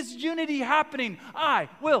keep this unity happening, I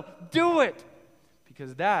will do it.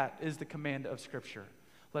 Because that is the command of Scripture.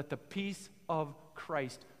 Let the peace of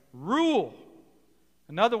Christ rule.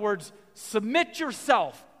 In other words, submit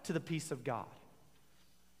yourself to the peace of God.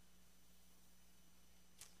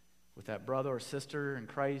 With that brother or sister in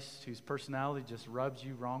Christ whose personality just rubs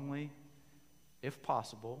you wrongly, if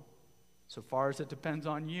possible, so far as it depends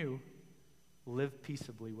on you, live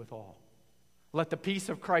peaceably with all. Let the peace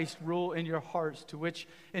of Christ rule in your hearts, to which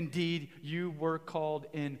indeed you were called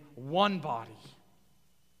in one body.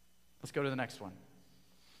 Let's go to the next one.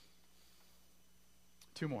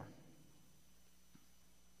 Two more.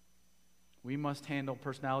 We must handle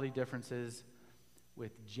personality differences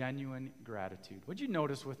with genuine gratitude. Would you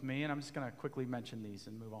notice with me, and I'm just going to quickly mention these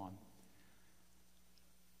and move on.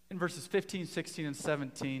 In verses 15, 16, and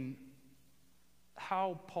 17,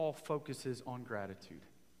 how Paul focuses on gratitude.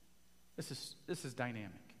 This is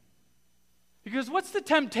dynamic. Because what's the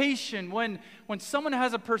temptation when someone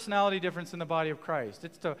has a personality difference in the body of Christ?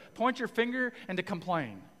 It's to point your finger and to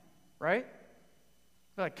complain, right?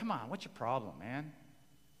 They're like, come on, what's your problem, man?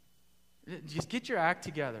 Just get your act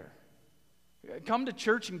together. Come to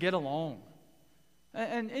church and get along.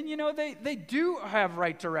 And they do have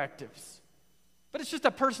right directives. But it's just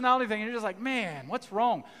a personality thing, and you're just like, man, what's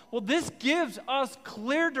wrong? Well, this gives us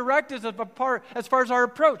clear directives as far as our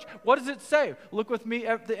approach. What does it say? Look with me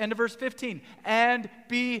at the end of verse 15. And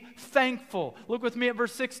be thankful. Look with me at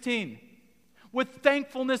verse 16. With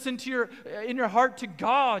thankfulness in your heart to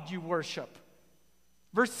God you worship.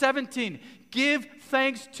 Verse 17. Give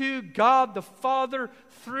thanks to God the Father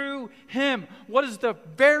through Him. What is the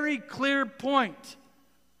very clear point?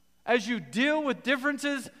 As you deal with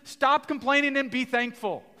differences, stop complaining and be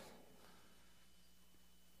thankful.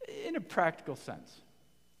 In a practical sense,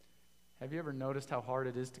 have you ever noticed how hard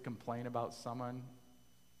it is to complain about someone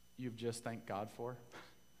you've just thanked God for?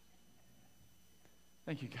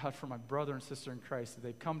 Thank you, God, for my brother and sister in Christ, that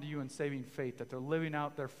they've come to you in saving faith, that they're living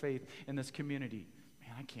out their faith in this community. Man,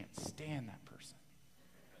 man, I can't stand that person.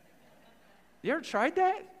 You ever tried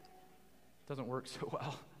that? Doesn't work so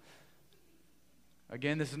well.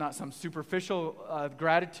 Again, this is not some superficial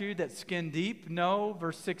gratitude that's skin deep. No,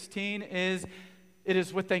 verse 16 is, it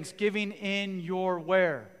is with thanksgiving in your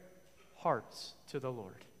where? Hearts to the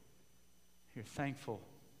Lord. You're thankful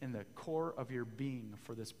in the core of your being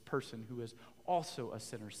for this person who is also a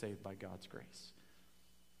sinner saved by God's grace.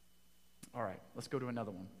 All right, let's go to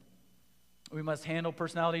another one. We must handle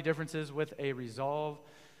personality differences with a resolve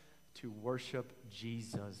to worship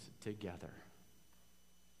Jesus together.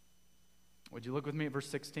 Would you look with me at verse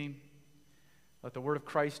 16? Let the word of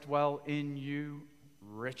Christ dwell in you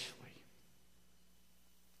richly,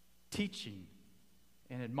 teaching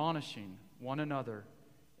and admonishing one another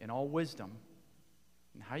in all wisdom.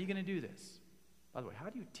 And how are you going to do this? By the way, how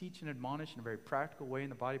do you teach and admonish in a very practical way in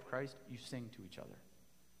the body of Christ? You sing to each other.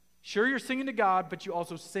 Sure, you're singing to God, but you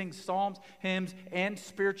also sing psalms, hymns, and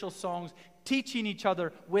spiritual songs, teaching each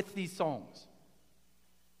other with these songs.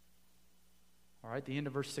 All right, the end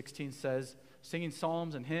of verse 16 says, singing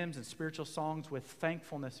psalms and hymns and spiritual songs with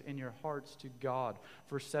thankfulness in your hearts to God.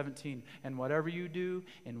 Verse 17, and whatever you do,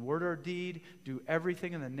 in word or deed, do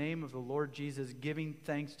everything in the name of the Lord Jesus, giving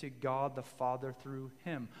thanks to God the Father through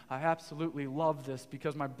him. I absolutely love this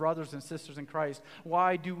because my brothers and sisters in Christ,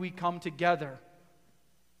 why do we come together?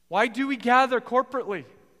 Why do we gather corporately?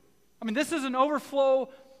 I mean, this is an overflow.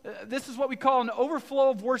 This is what we call an overflow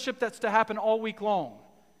of worship that's to happen all week long.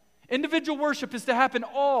 Individual worship is to happen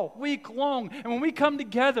all week long. And when we come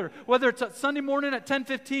together, whether it's at Sunday morning at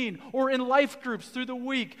 10:15 or in life groups through the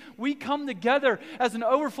week, we come together as an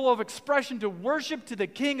overflow of expression to worship to the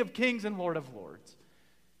King of Kings and Lord of Lords.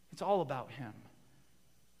 It's all about him.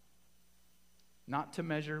 Not to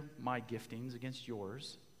measure my giftings against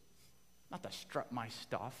yours. Not to strut my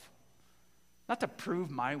stuff. Not to prove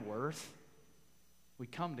my worth. We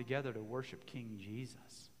come together to worship King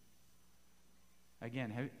Jesus. Again,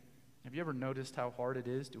 have you ever noticed how hard it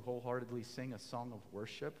is to wholeheartedly sing a song of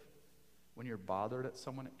worship when you're bothered at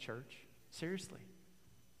someone at church? Seriously.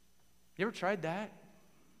 You ever tried that?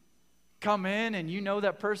 Come in and you know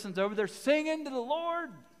that person's over there singing to the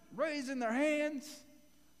Lord, raising their hands,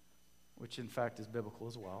 which in fact is biblical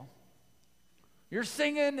as well. You're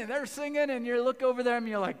singing and they're singing and you look over there and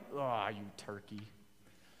you're like, oh, you turkey.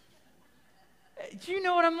 Do you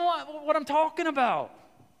know what I'm talking about?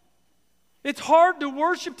 It's hard to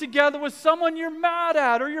worship together with someone you're mad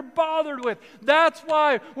at or you're bothered with. That's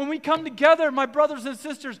why when we come together, my brothers and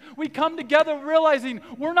sisters, we come together realizing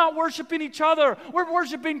we're not worshiping each other. We're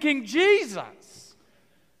worshiping King Jesus.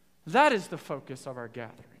 That is the focus of our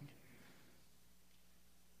gathering.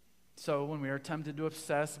 So when we are tempted to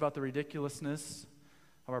obsess about the ridiculousness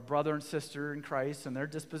of our brother and sister in Christ and their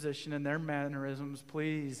disposition and their mannerisms,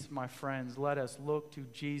 please, my friends, let us look to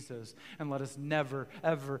Jesus and let us never,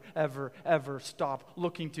 ever, ever, ever stop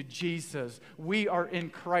looking to Jesus. We are in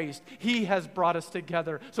Christ. He has brought us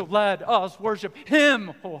together, so let us worship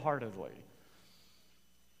him wholeheartedly.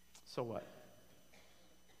 So what?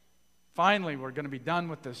 Finally, we're going to be done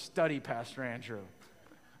with this study, Pastor Andrew.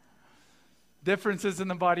 Differences in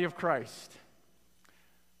the body of Christ.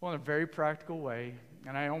 Well, in a very practical way,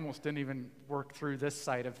 and I almost didn't even work through this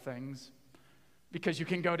side of things because you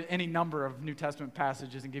can go to any number of New Testament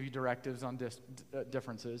passages and give you directives on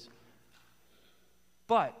differences.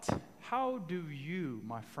 But how do you,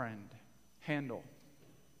 my friend, handle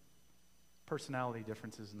personality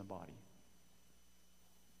differences in the body?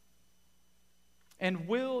 And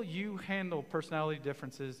will you handle personality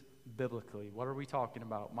differences biblically? What are we talking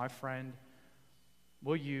about? My friend,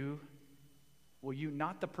 will you,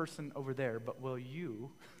 not the person over there, but will you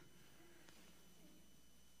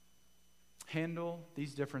handle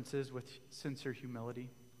these differences with sincere humility?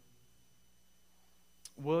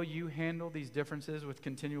 Will you handle these differences with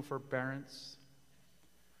continual forbearance?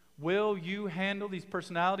 Will you handle these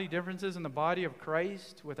personality differences in the body of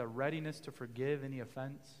Christ with a readiness to forgive any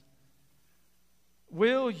offense?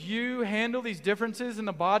 Will you handle these differences in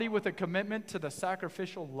the body with a commitment to the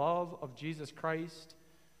sacrificial love of Jesus Christ,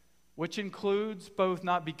 which includes both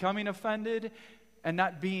not becoming offended and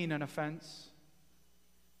not being an offense?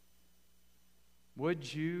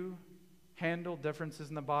 Would you handle differences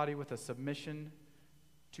in the body with a submission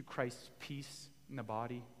to Christ's peace in the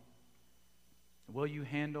body? Will you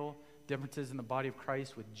handle differences in the body of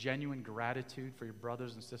Christ with genuine gratitude for your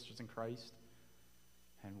brothers and sisters in Christ?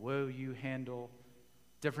 And will you handle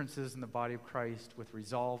differences in the body of Christ with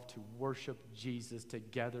resolve to worship Jesus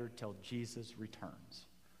together till Jesus returns?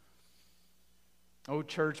 Oh,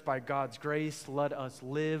 church, by God's grace, let us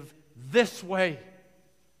live this way.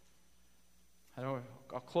 I don't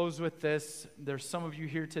close with this. There's some of you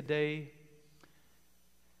here today,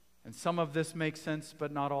 and some of this makes sense,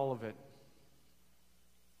 but not all of it.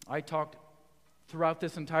 I talked throughout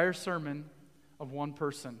this entire sermon of one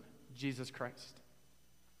person, Jesus Christ.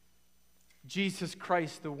 Jesus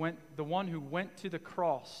Christ, the one who went to the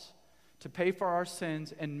cross to pay for our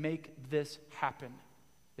sins and make this happen.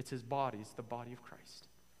 It's his body. It's the body of Christ.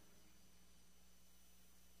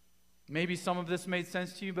 Maybe some of this made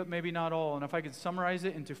sense to you, but maybe not all. And if I could summarize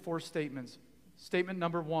it into 4 statements. Statement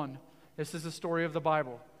number 1, this is the story of the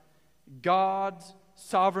Bible. God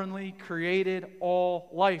sovereignly created all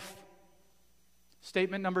life.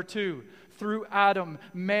 Statement number 2, through Adam,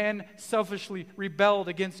 man selfishly rebelled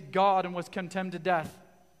against God and was condemned to death.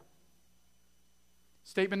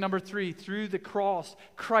 Statement number 3, through the cross,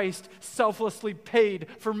 Christ selflessly paid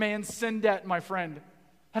for man's sin debt, my friend.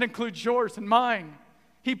 That includes yours and mine.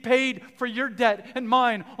 He paid for your debt and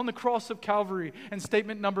mine on the cross of Calvary. And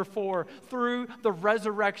statement number 4, through the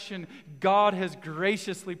resurrection, God has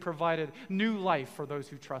graciously provided new life for those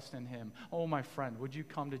who trust in him. Oh, my friend, would you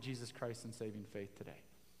come to Jesus Christ in saving faith today?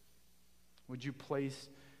 Would you place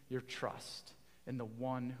your trust in the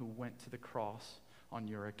one who went to the cross on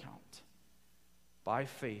your account? By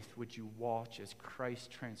faith, would you watch as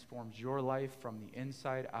Christ transforms your life from the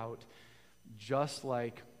inside out, just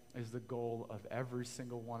like is the goal of every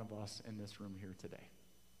single one of us in this room here today.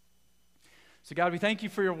 So God, we thank you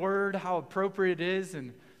for your word, how appropriate it is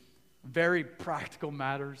in very practical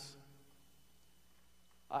matters.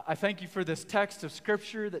 I thank you for this text of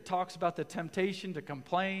Scripture that talks about the temptation to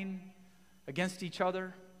complain against each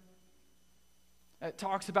other. It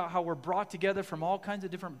talks about how we're brought together from all kinds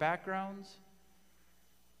of different backgrounds.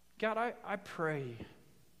 God, I pray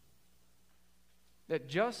that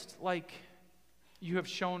just like you have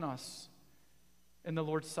shown us in the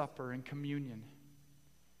Lord's Supper and communion,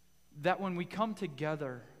 that when we come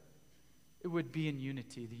together, it would be in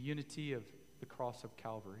unity, the unity of the cross of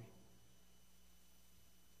Calvary.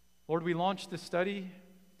 Lord, we launched this study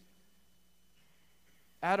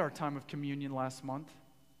at our time of communion last month.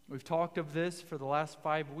 We've talked of this for the last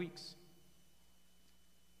 5 weeks.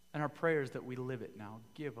 And our prayer is that we live it now.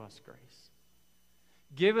 Give us grace.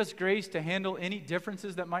 Give us grace to handle any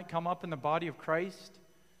differences that might come up in the body of Christ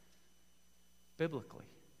biblically,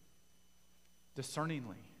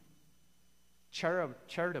 discerningly,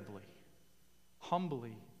 charitably,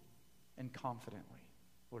 humbly, and confidently.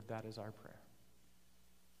 Lord, that is our prayer.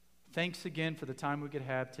 Thanks again for the time we could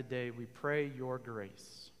have today. We pray your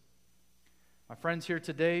grace. My friends here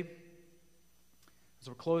today, as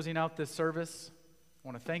we're closing out this service, I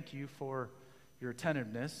want to thank you for your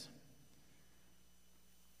attentiveness.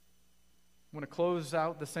 I want to close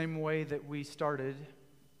out the same way that we started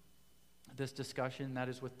this discussion, that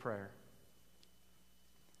is with prayer.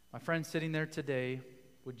 My friends sitting there today,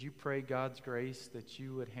 would you pray God's grace that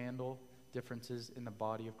you would handle differences in the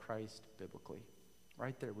body of Christ biblically?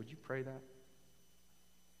 Right there, would you pray that?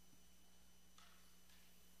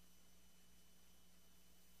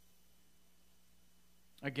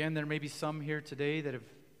 Again, there may be some here today that have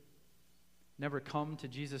never come to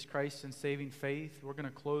Jesus Christ in saving faith. We're going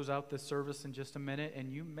to close out this service in just a minute,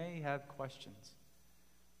 and you may have questions.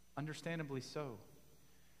 Understandably so.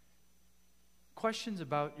 Questions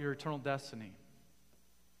about your eternal destiny.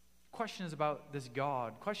 Questions about this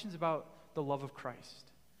God. Questions about the love of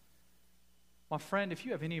Christ. My friend, if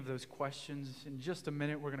you have any of those questions, in just a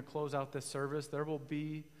minute we're going to close out this service. There will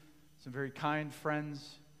be some very kind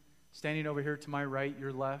friends standing over here to my right,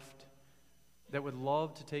 your left, that would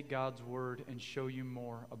love to take God's word and show you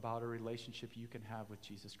more about a relationship you can have with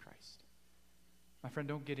Jesus Christ. My friend,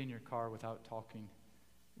 don't get in your car without talking,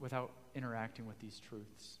 without interacting with these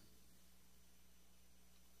truths.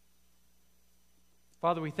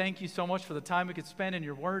 Father, we thank you so much for the time we could spend in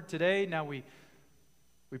your word today. Now we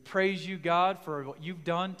praise you, God, for what you've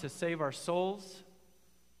done to save our souls,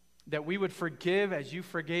 that we would forgive as you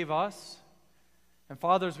forgave us. And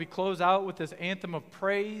Father, as we close out with this anthem of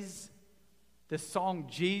praise, this song,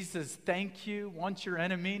 Jesus, thank you, once your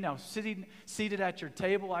enemy, now seated at your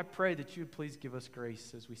table, I pray that you would please give us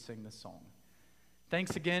grace as we sing this song.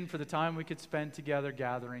 Thanks again for the time we could spend together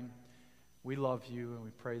gathering. We love you, and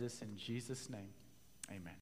we pray this in Jesus' name. Amen.